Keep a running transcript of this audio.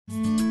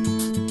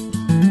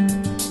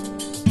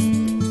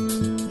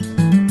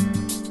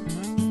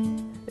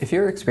If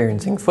you're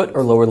experiencing foot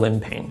or lower limb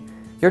pain,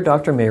 your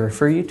doctor may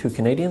refer you to a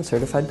Canadian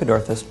Certified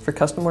Pedorthist for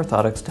custom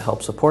orthotics to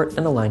help support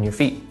and align your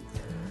feet.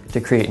 To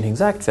create an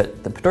exact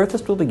fit, the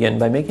pedorthist will begin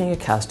by making a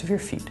cast of your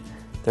feet.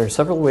 There are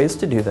several ways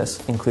to do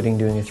this, including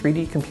doing a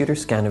 3D computer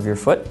scan of your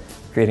foot,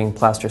 creating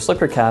plaster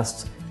slipper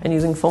casts, and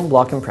using foam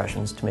block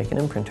impressions to make an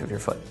imprint of your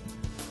foot.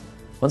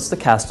 Once the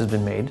cast has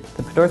been made,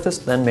 the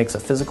pedorthist then makes a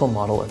physical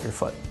model of your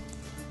foot.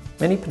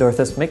 Many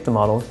pedorthists make the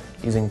model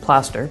using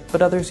plaster,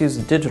 but others use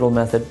the digital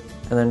method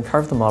and then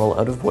carve the model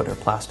out of wood or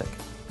plastic.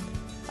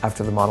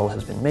 After the model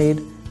has been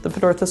made, the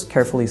pedorthist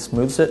carefully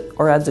smooths it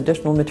or adds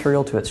additional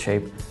material to its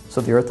shape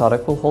so the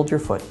orthotic will hold your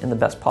foot in the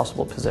best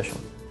possible position.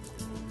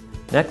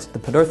 Next, the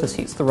pedorthist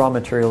heats the raw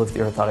material of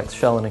the orthotic's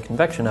shell in a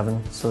convection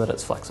oven so that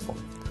it's flexible.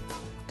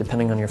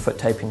 Depending on your foot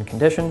type and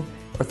condition,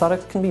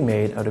 orthotics can be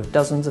made out of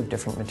dozens of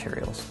different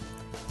materials.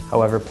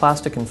 However,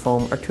 plastic and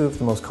foam are two of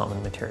the most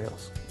common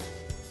materials.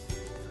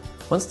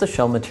 Once the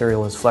shell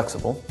material is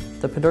flexible,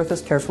 the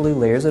pedorthist carefully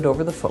layers it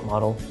over the foot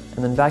model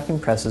and then vacuum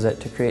presses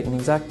it to create an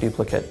exact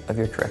duplicate of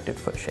your corrected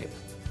foot shape.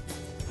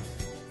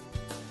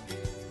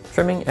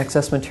 Trimming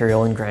excess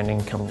material and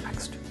grinding come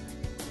next.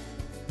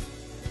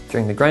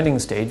 During the grinding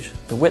stage,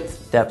 the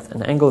width, depth,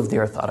 and angle of the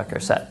orthotic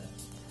are set.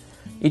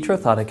 Each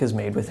orthotic is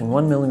made within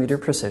 1 millimeter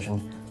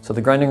precision, so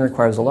the grinding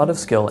requires a lot of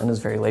skill and is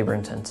very labor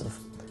intensive.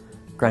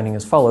 Grinding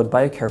is followed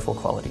by a careful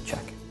quality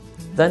check.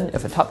 Then,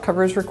 if a top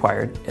cover is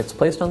required, it's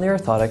placed on the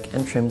orthotic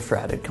and trimmed for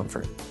added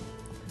comfort.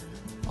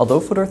 Although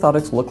foot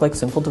orthotics look like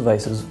simple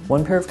devices,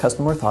 one pair of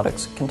custom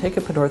orthotics can take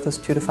a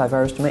pedorthist 2 to 5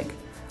 hours to make,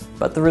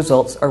 but the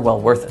results are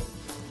well worth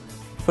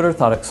it. Foot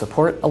orthotics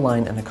support,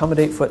 align, and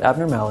accommodate foot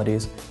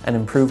abnormalities and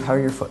improve how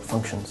your foot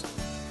functions.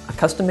 A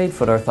custom-made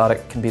foot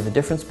orthotic can be the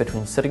difference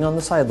between sitting on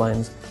the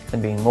sidelines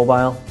and being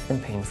mobile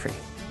and pain-free.